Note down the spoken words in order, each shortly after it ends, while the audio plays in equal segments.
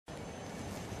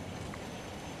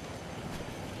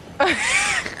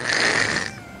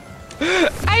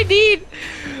I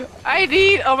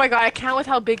need. Oh my god, I can't with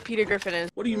how big Peter Griffin is.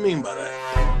 What do you mean by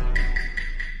that?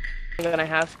 I'm gonna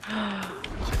have.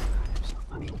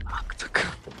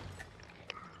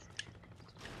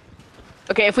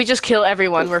 Okay, if we just kill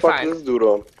everyone, we're fine. What the fuck is this dude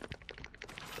on?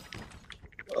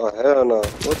 Oh hell no!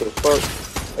 What the fuck?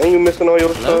 Ain't you missing all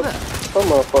your stuff?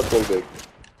 Come on, fucking big.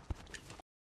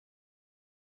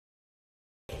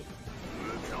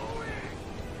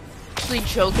 Actually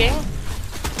joking?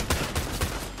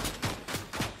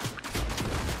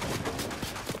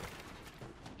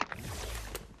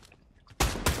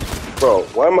 Bro,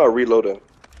 why am I reloading?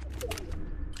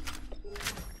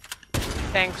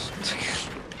 Thanks.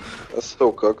 That's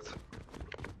so cooked.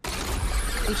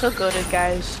 I'm so goated,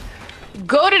 guys.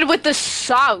 Goated with the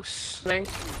sauce. They're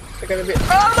gonna be.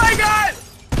 Oh my god!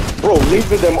 Bro, leave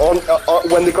with them on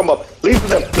when they come up. Leave with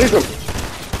them. Leave them.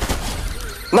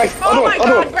 Nice. Oh my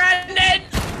god, Brandon!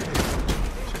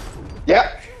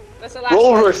 Yeah. That's the last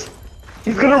Roll one. reverse.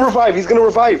 He's gonna revive. He's gonna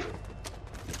revive.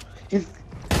 He's.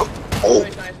 Oh.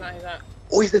 He's not.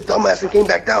 Oh, he's the dumbass and came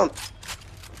back down.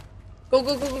 Go.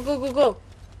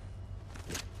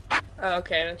 Oh,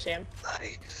 okay, that's him.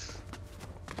 Nice.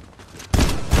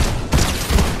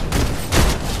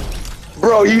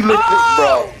 Bro, you literally,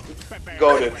 bro.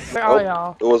 Got it. Where are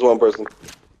y'all? It was one person.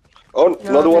 Oh, No,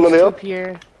 another one on the up.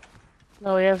 Here.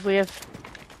 No, we have.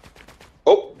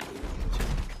 Oh.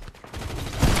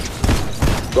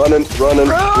 Running.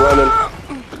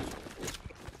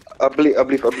 I believe.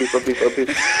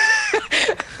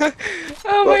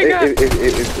 Oh my god.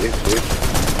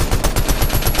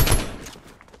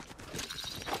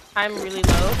 I'm really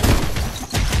low.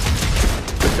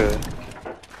 Okay.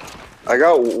 I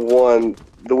got one.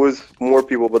 There was more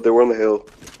people, but they were on the hill.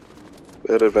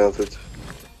 They had advantage.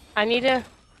 I need to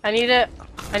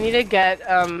get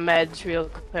meds real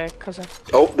quick, cause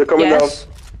Oh, they're coming down.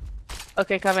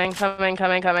 Okay, coming. I'm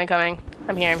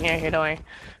here, don't worry.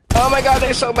 Oh my god,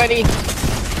 there's so many.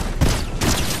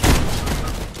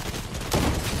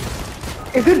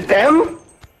 Is it them?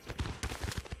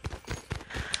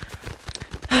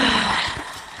 I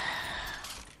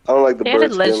don't like the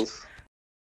bird skins.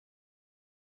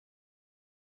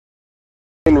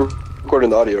 Recording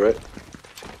the audio, right?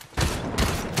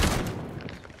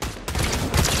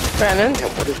 Brandon? Damn,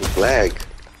 what is this lag?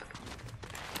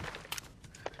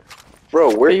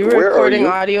 Bro, where are you? Recording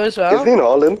audio as well? Is he in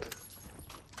Holland?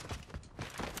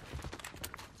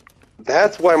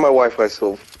 That's why my Wi-Fi is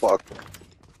so fucked.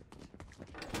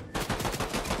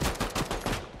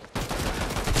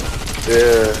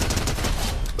 Yeah.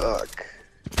 Fuck.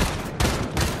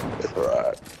 It's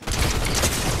alright.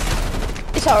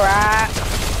 It's alright.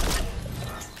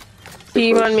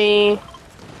 Team on me.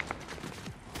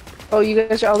 Oh, you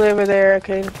guys are all the way over there.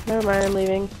 Okay, never mind, I'm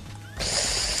leaving. I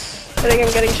think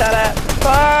I'm getting shot at.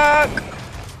 Fuck!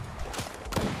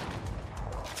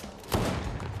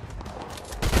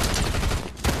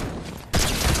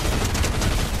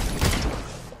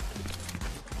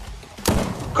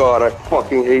 God, I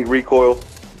fucking hate recoil.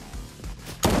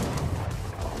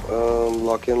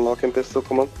 Lock in pistol,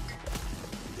 come on.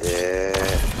 Yeah.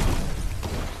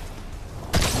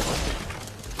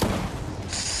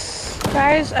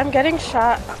 Guys, I'm getting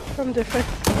shot from different...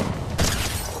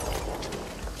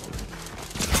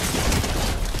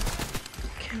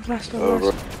 Can't blast no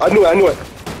more. I knew it.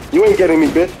 You ain't getting me,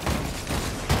 bitch.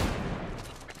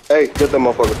 Hey, get that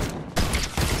motherfucker.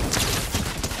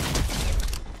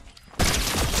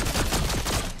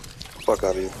 Fuck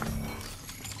out of here.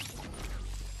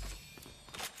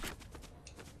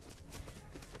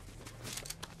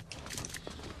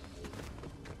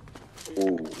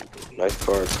 Ooh, nice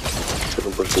card.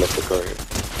 Shouldn't pushing up the car here.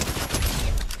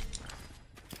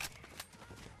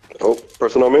 Oh,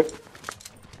 person on me.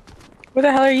 Where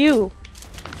the hell are you?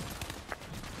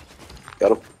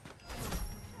 Got him.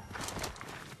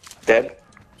 Dead.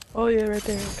 Oh yeah, right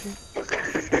there,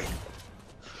 okay.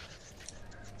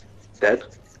 Dead.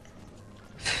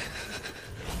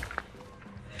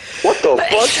 What the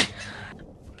fuck?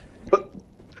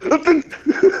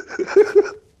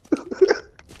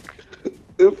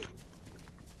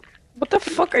 What the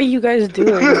fuck are you guys doing?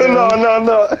 No.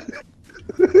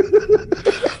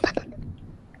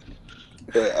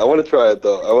 Yeah, I want to try it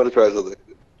though. I want to try something.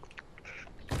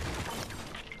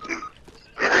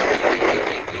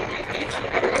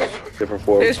 Different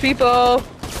form. There's people. Oh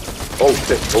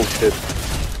shit.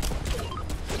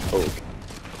 Oh.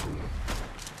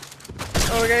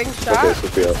 Oh, we're getting shot. Okay,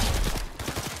 Sophia.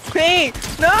 Me!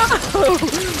 No!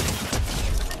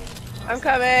 I'm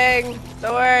coming.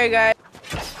 Don't worry, guys.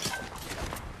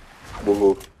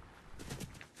 Woo-hoo.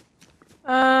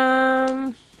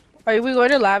 Are we going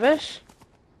to Lavish?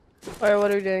 Or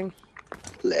what are we doing?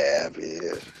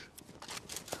 Lavish.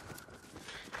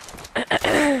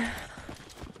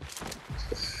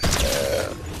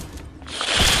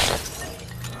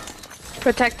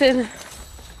 Protected.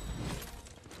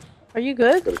 Are you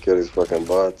good? Gotta kill these fucking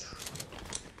bots.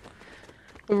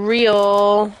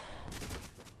 Real.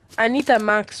 I need a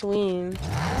max win.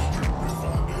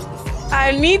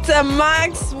 I need a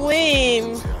max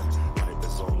win.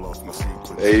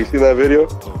 Hey, you seen that video?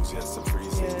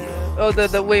 Yeah. Oh,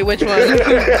 the wait, which one?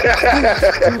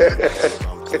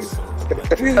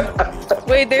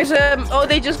 Wait, there's a. Oh,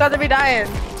 they just got to be dying.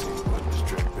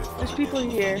 There's people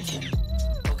here. You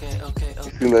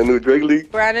seen that new Drake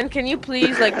league? Brandon, can you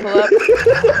please like pull up?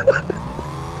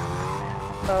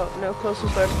 Oh no, close the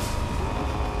door.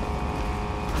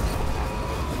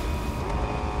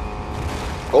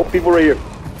 Oh, people right here.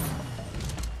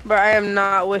 But I am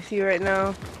not with you right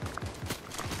now.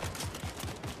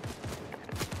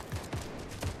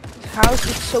 This house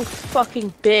is so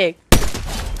fucking big.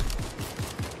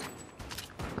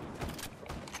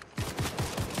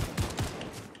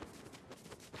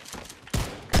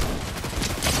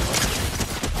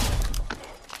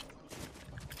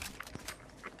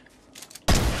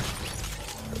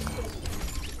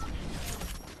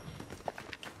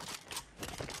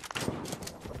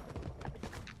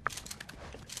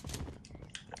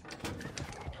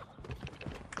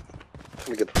 Let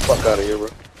me get the fuck out of here, bro.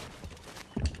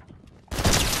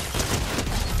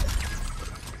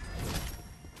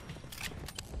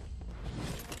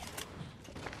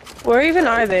 Where even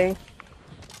are they?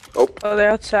 Oh. Oh, they're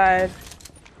outside.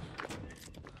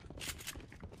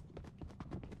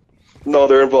 No,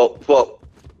 they're in vault. Vault.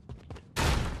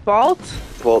 Vault?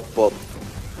 Vault.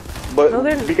 But No,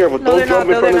 they're be careful. no, Don't they're jump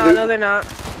not. in front of No, they're not.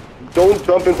 Don't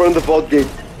jump in front of the vault gate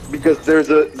because there's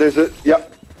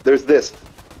this.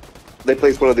 They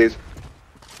placed one of these.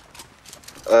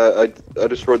 I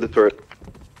destroyed the turret.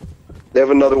 They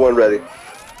have another one ready.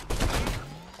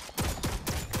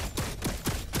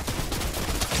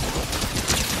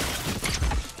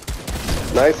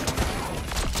 Nice.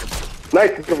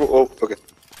 Nice. Oh, okay.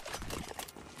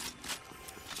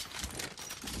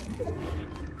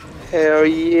 Hell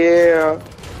yeah.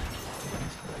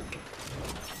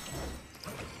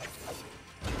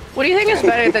 What do you think is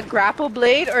better, the grapple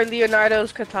blade or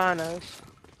Leonardo's katanas?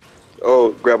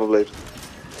 Oh, grapple blade.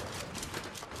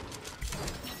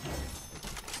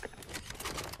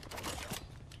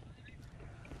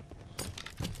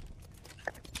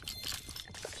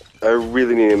 I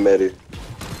really need a medi.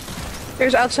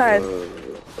 There's outside.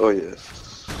 Oh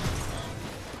yes.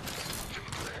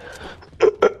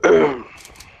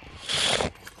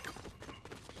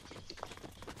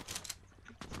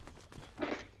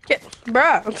 Get,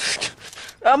 bruh.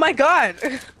 Oh my god.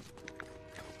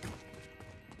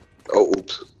 Oh,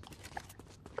 oops.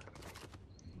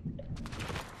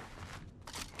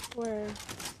 Where?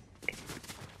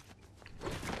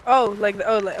 Oh, like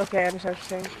okay, I understand what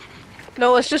you're saying.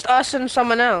 No, it's just us and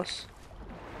someone else.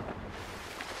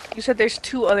 You said there's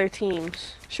 2 other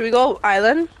teams. Should we go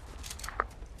island?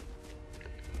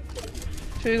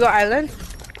 Should we go island?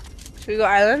 Should we go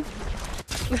island?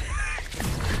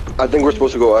 I think we're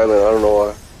supposed to go island. I don't know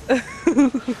why.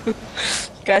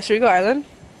 Guys, should we go island?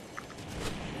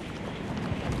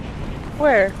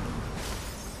 Where?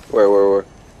 Where? Oh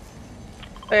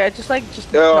yeah, just.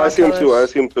 Yeah, I not see him tell too. I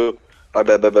us. see him too. I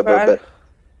bet.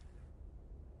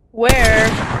 Where?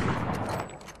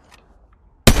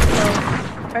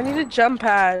 Oh, I need a jump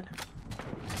pad.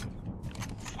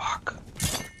 Fuck.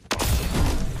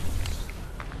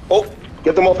 Oh,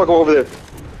 get the motherfucker over there.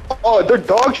 Oh, they're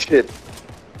dog shit.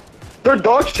 They're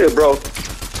dog shit, bro.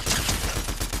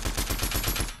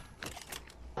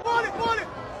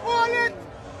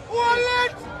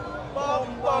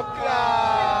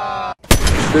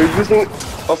 They're using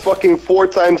a fucking 4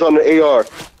 times on the AR.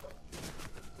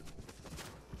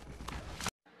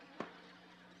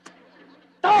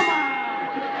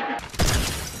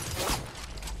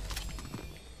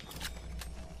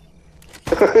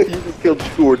 You just killed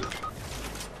Stuart.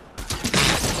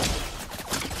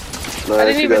 Nice, I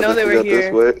didn't even know they were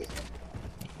here. Way.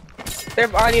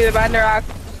 They're on you, they're behind the rock.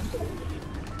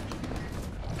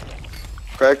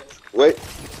 Cracked. Wait.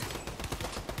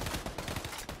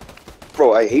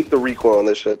 Bro, I hate the recoil on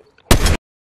this shit.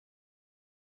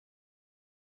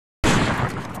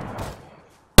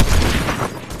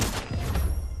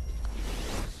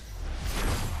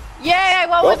 Yay, I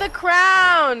won with a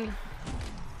crown!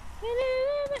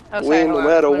 Oh, sorry, Win hold no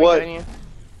on. matter Let me what. join you.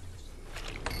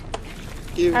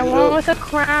 Give I it won up. with a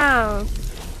crown.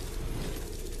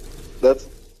 That's